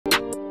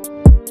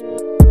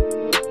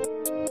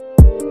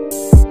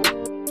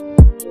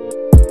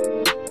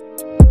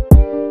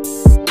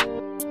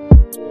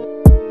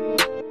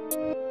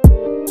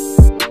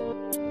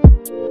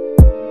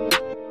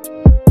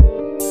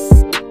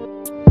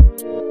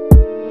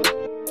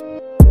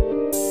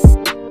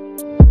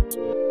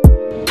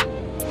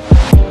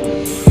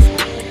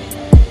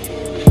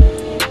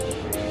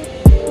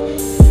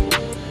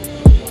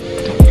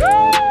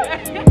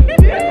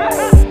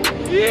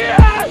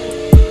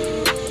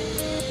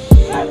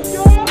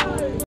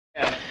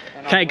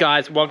Okay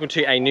guys, welcome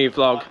to a new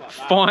vlog.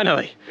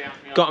 Finally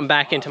gotten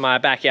back into my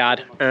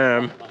backyard.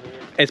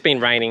 It's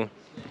been raining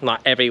like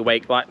every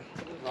week, like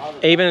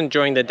even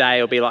during the day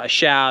it'll be like a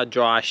shower,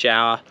 dry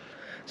shower,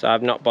 so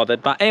I've not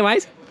bothered. But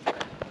anyways,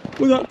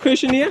 we got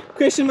Christian here.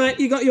 Christian mate,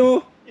 you got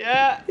your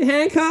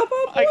handcuff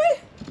on, boy?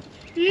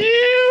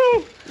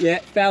 Yeah,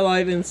 fell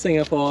over in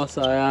Singapore,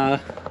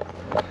 so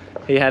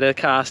he had a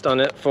cast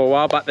on it for a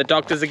while, but the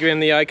doctors are giving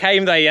him the okay,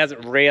 even though he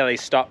hasn't really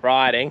stopped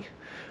riding.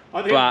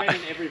 I think I've been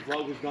in every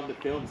vlog we've gone to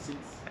film since.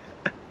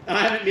 I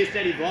haven't missed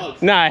any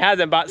vlogs. No, he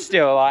hasn't, but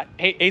still, like,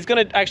 he's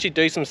going to actually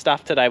do some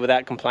stuff today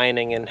without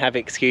complaining and have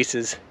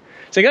excuses.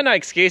 So you got no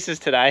excuses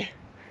today.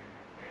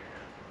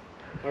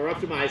 I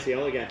ruptured my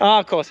ACL again. Oh,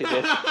 of course you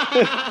did.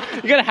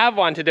 You got to have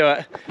one to do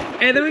it.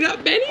 And then we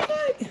got Benny,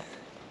 mate.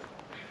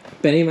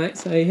 Benny, mate,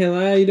 say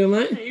hello. How you doing,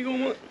 mate? How you going,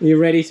 mate? You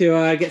ready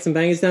to get some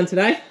bangers done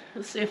today?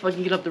 Let's see if I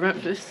can get up the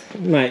ramp first.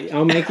 Mate,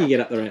 I'll make you get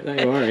up the ramp,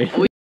 don't worry.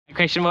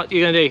 Christian, what are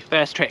you going to do?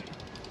 First trick.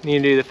 You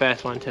can do the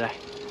first one today.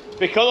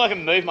 Because I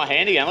can move my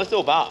hand again, let's do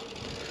a bar.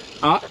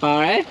 Oh,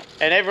 bar air?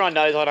 And everyone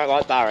knows I don't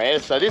like bar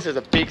airs, so this is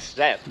a big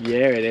step.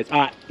 Yeah, it is.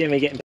 Alright, get me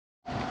getting.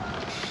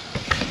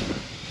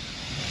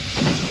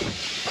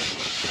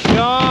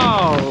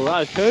 Oh,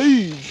 that's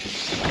huge.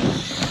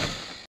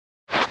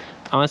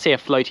 I want to see a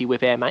floaty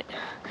whip air, mate.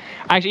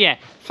 Actually, yeah,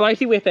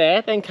 floaty whip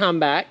air, then come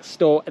back,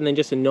 store, and then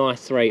just a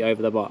nice 3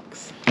 over the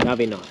box. That'd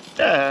be nice.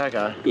 Yeah,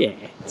 okay. Yeah,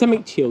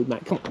 something chilled,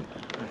 mate. Come on.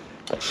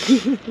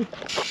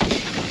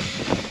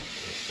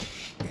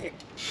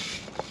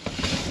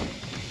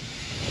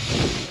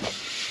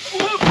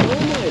 Oh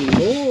my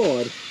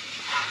lord.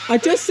 I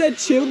just said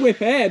chilled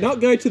with air, not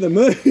go to the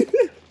moon.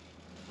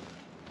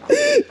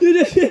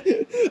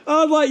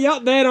 I was like,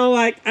 yup, then I'm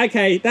like,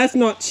 okay, that's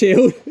not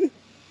chilled.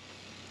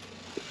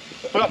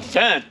 Forgot to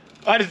turn.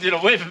 I just did a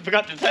whip and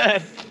forgot to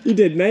turn. You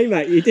did me,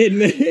 mate, you did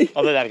me.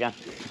 I'll do that again.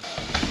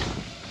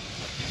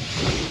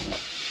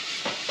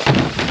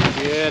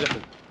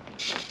 Beautiful.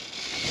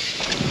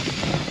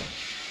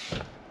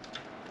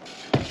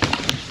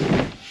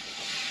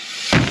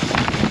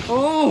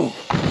 Oh,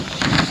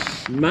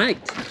 mate.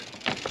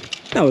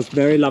 That was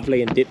very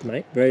lovely and dipped,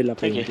 mate. Very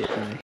lovely and dipped,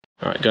 mate.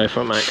 Alright, go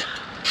for it, mate.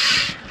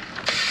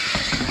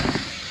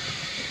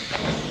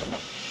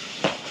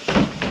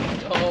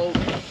 Oh.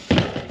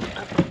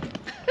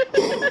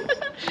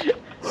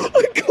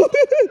 I got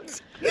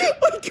it!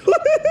 I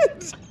got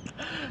it!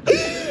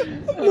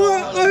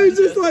 Well, I was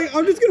just like,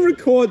 I'm just going to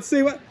record,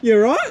 see what...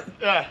 You're right?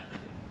 Yeah.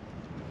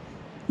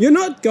 You're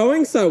not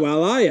going so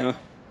well, are you?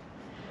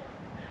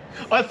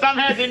 I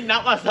somehow didn't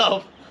nut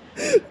myself.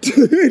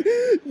 Dude,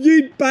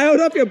 you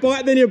bailed off your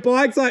bike, then your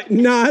bike's like,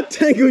 nah,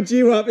 tangled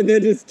you up and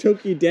then just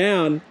took you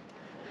down.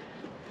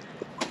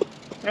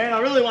 Man, I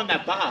really want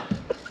that bar.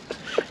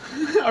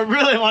 I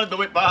really wanted the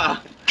whip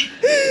bar.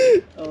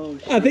 Oh,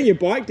 I think your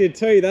bike did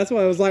too. That's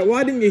why I was like,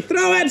 why didn't you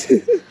throw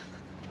it?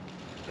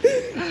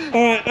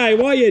 Alright, hey,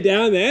 while you're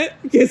down there,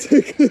 get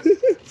some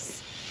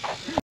goods.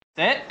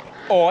 That?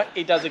 Or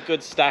he does a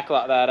good stack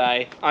like that,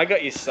 eh? I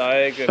got you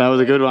so good. That was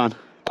a good one.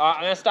 Alright,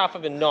 I'm going to start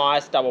with a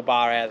nice double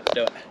bar out. Let's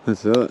do it.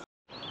 Let's do it.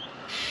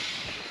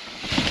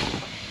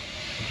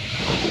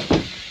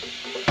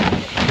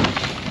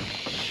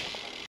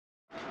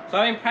 So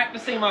I've been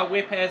practicing my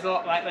whip airs a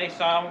lot lately,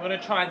 so I'm going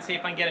to try and see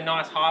if I can get a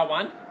nice high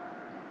one.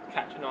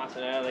 Catch it nice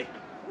and early.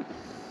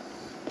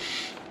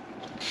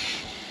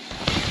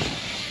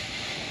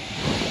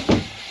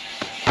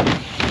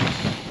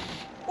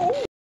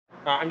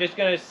 Alright, I'm just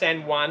going to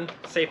send one,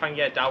 see if I can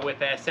get a double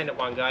whip air, send it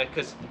one go,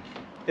 because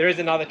there is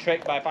another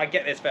trick, but if I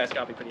get this first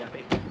go, I'll be pretty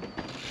happy.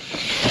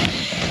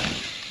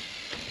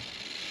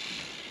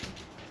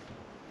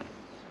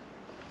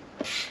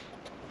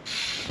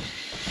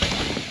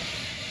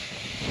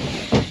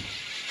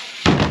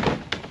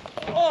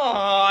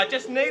 Oh, I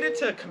just needed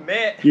to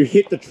commit. You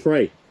hit the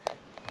tree.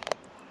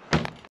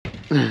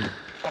 I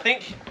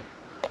think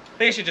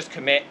you should just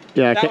commit.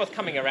 Yeah, that was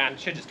coming around,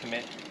 should just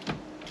commit.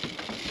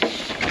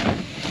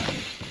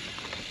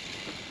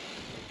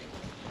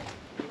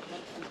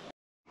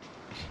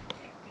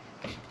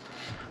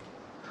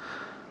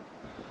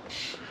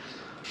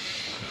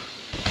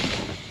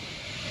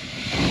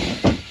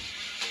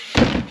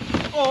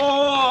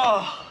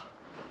 Oh,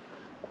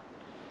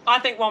 I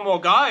think one more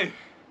go.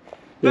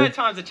 Third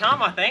time's a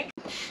charm, I think.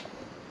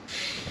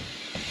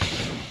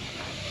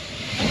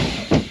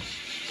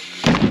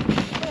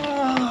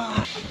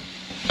 Oh.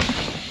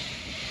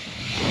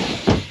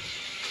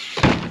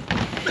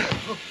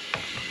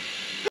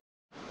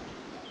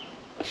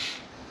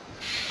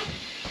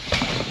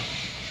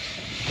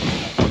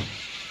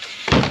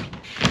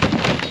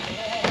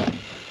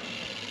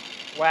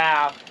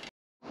 Wow.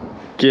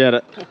 Get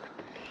it.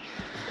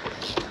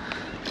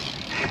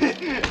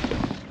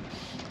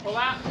 Pull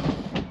out.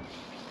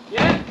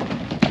 Yeah.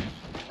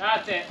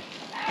 That's it.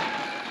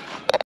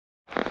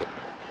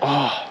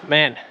 Oh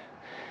man,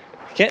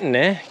 getting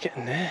there,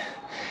 getting there.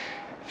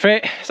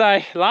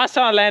 So last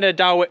time I landed a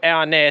double whip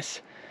out on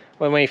this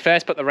when we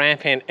first put the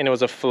ramp in, and it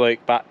was a fluke,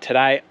 but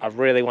today I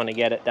really want to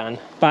get it done.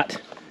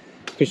 But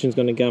Christian's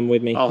gonna come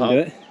with me and do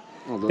it.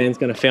 Ben's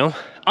gonna film.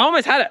 I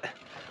almost had it.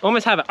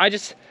 Almost have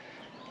it.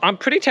 I'm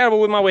pretty terrible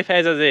with my whip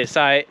as it is.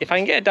 So if I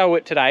can get a double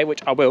whip today,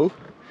 which I will,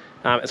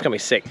 it's gonna be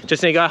sick.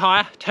 Just need to go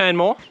higher, turn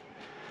more.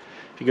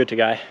 You're good to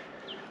go.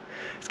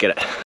 Let's get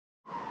it.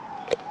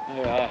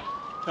 Yeah.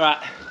 All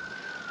right.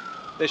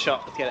 This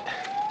shot. Let's get it.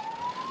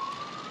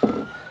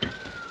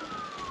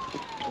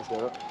 Let's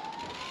do it.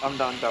 I'm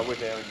done double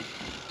whipping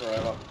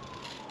forever.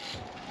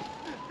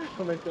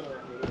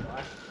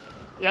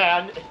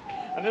 Yeah,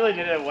 I nearly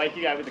did it a week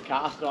ago with the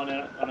cast on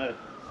a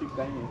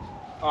 16-inch.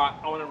 All right,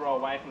 I want to roll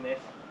away from this.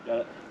 Got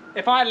it.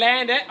 If I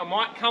land it, I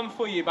might come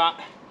for you, but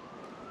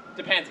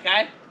depends,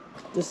 okay?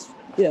 Just,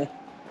 yeah.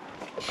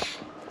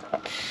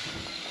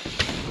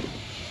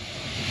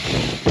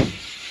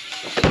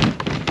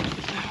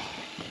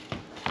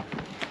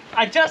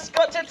 I just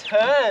got to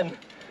turn.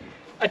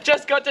 I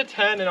just got to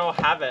turn and I'll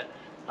have it.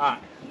 All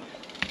right.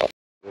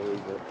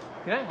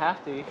 You don't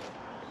have to.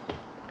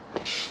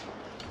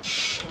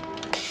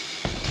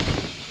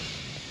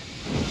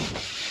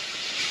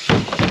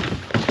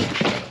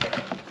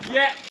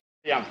 Yeah.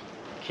 Yeah.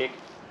 Kick.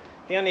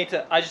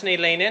 I just need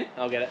to lean in.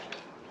 I'll get it.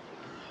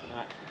 All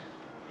right.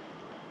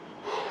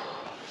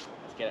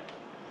 Let's get it.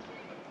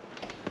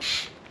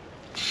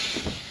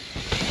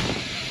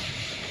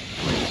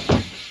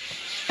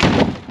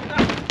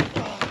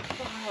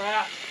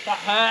 Alright, that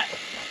hurt.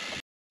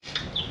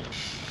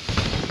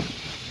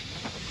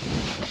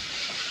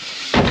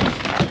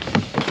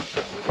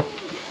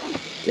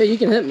 Yeah, you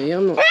can hit me.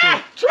 I'm not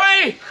sure.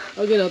 Tree!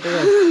 I'll get out the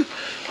way.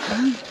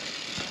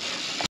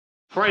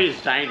 Tree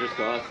is dangerous,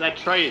 guys. That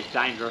tree is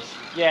dangerous.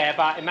 Yeah,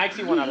 but it makes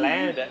you want to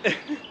land it.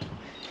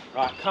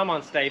 Right, come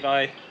on,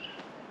 Steve-O.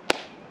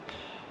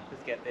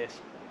 Let's get this.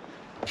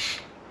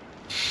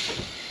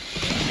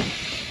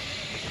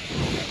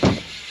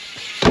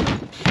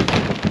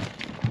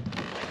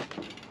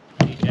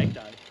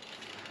 Ejecto.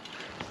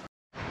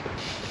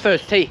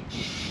 First tee.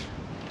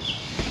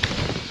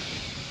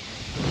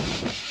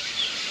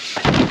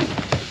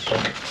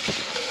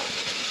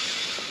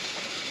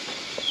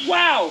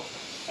 Wow!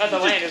 That's a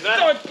land, isn't it?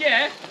 Dodged,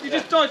 yeah, you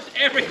just dodged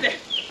everything.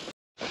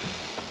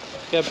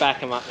 Go back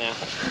him up now.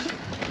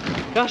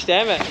 Gosh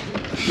damn it.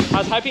 I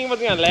was hoping he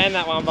wasn't going to land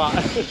that one, but...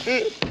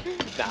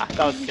 nah, that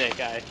was sick,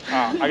 eh?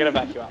 Alright, I gotta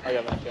back you up. Nah.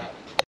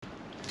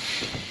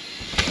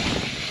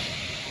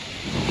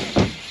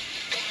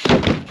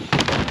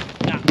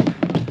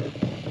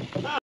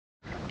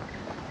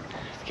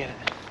 Let's get it.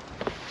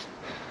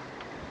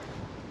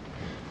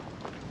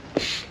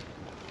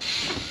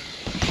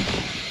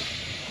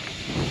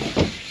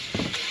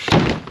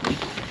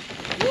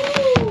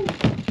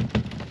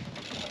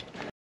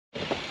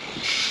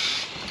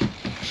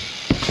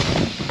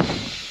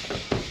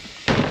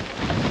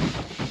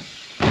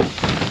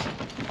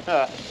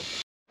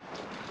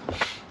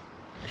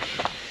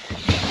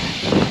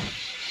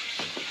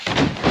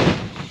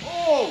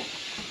 Oh!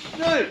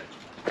 No!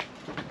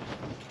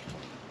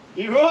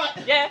 You right?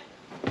 Yeah.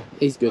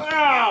 He's good.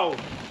 Wow!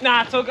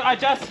 Nah, it's all good. Alright,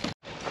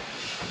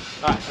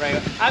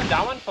 Rego. I've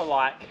done one for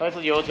like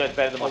Hopefully yours goes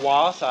better than a mine.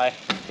 while, so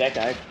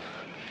Decade.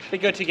 be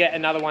good to get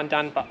another one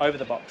done, but over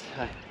the box.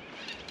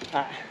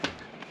 Alright.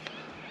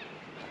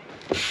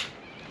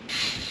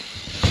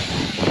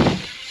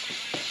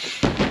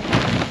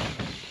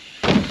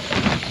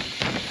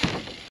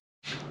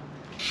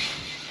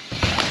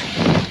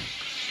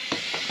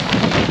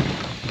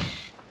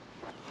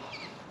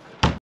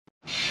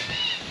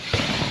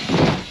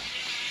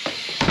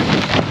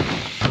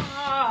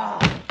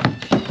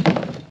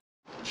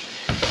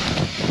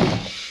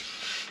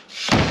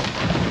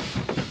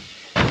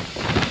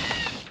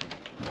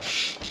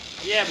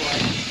 Yeah, boy.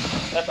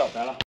 That felt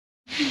better.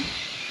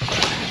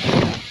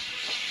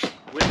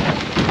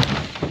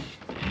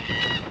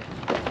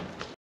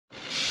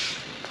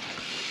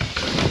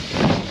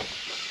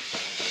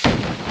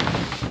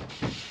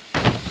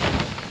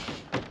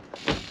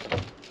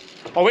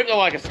 I whipped it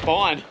like a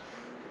spine.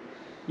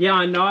 Yeah,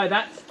 I know.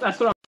 That's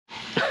what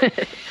I'm...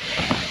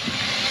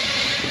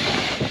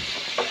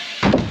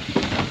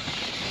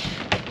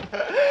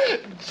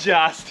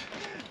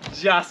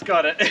 Just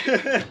got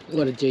it.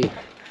 What a G.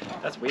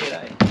 That's weird,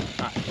 eh?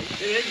 Right.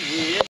 It is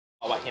weird.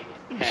 Oh, wait, him.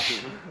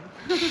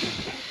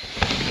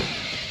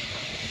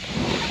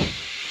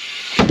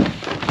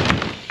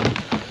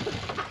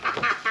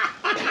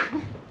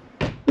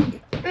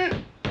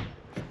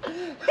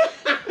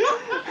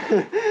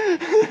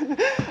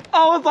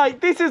 I was like,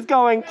 this is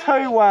going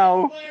too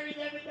well.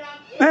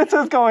 This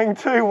is going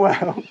too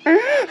well.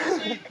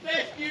 Best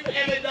you've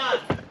ever done.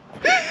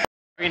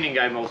 Training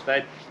game, all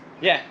speed.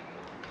 Yeah.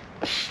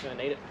 Gonna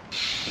need it.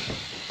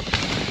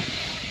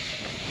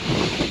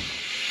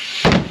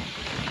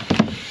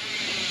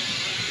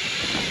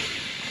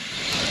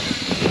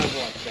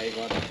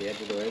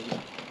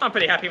 I'm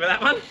pretty happy with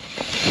that one.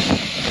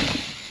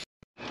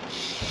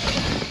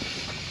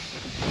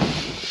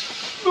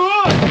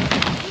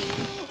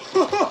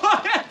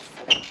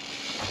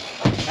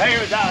 Hang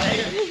on, hang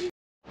on.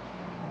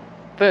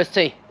 First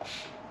tee.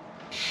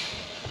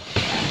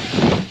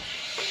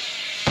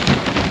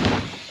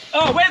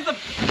 Oh, where's the...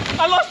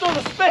 I lost all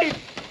the speed.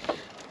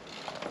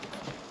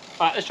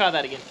 All right, let's try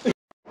that again.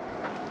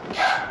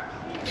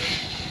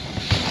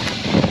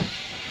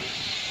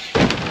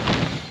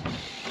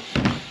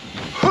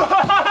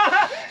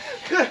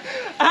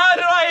 How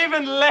did I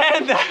even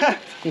land that?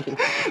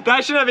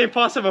 That shouldn't have been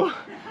possible.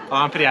 Oh,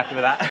 I'm pretty happy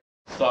with that.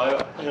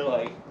 So,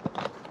 like,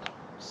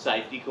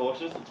 safety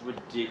cautious, it's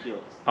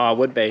ridiculous. Oh, I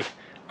would be.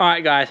 All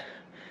right, guys,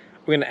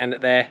 we're gonna end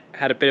it there.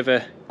 Had a bit of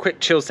a quick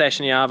chill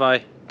session,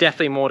 Yarvo.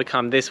 Definitely more to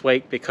come this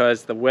week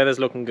because the weather's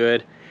looking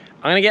good.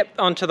 I'm gonna get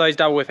onto those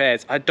double whip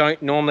airs. I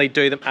don't normally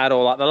do them at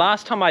all. Like the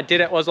last time I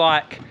did it was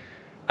like,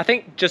 I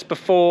think just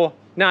before,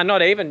 no,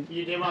 not even.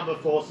 You did one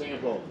before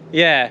Singapore.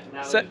 Yeah.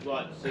 That So, was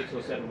like 6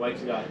 or 7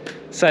 weeks ago.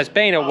 so it's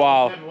been a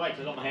while. 7 weeks,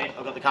 I got my hand,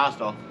 I got the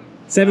cast off.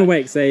 7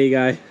 weeks, there you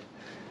go.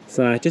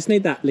 So just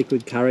need that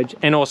liquid courage.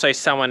 And also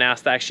someone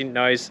else that actually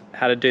knows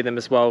how to do them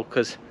as well,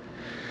 because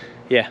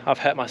yeah, I've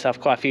hurt myself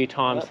quite a few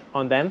times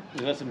on them.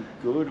 We've got some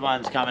good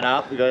ones coming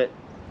up. We've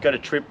got a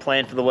trip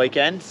planned for the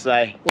weekend,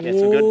 so get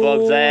some good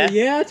vlogs there.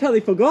 Yeah, I totally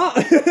forgot.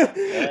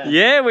 Yeah.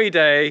 Yeah, we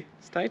do.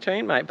 Stay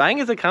tuned, mate.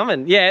 Bangers are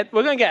coming. Yeah,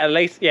 we're gonna get at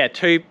least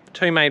two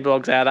main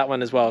vlogs out of that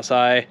one as well.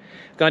 So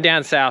going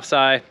down south,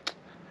 so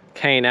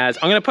keen as.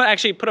 I'm gonna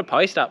actually put a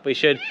post up. We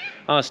should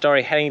on a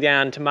story heading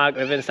down to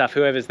Margaret River and stuff.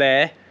 Whoever's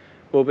there,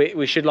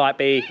 we should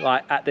be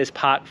at this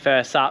park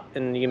first up,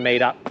 and you can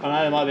meet up. I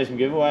know there might be some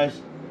giveaways.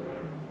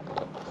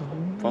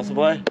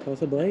 Possibly.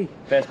 Possibly.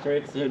 Best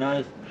tricks, who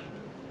knows?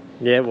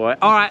 Yeah, boy.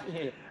 All right.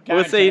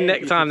 We'll see you Guaranteed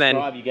next if time then.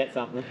 subscribe, you get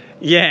something.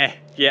 Yeah.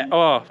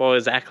 Oh, well,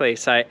 exactly.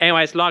 So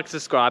anyways, like,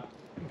 subscribe.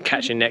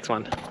 Catch you next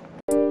one.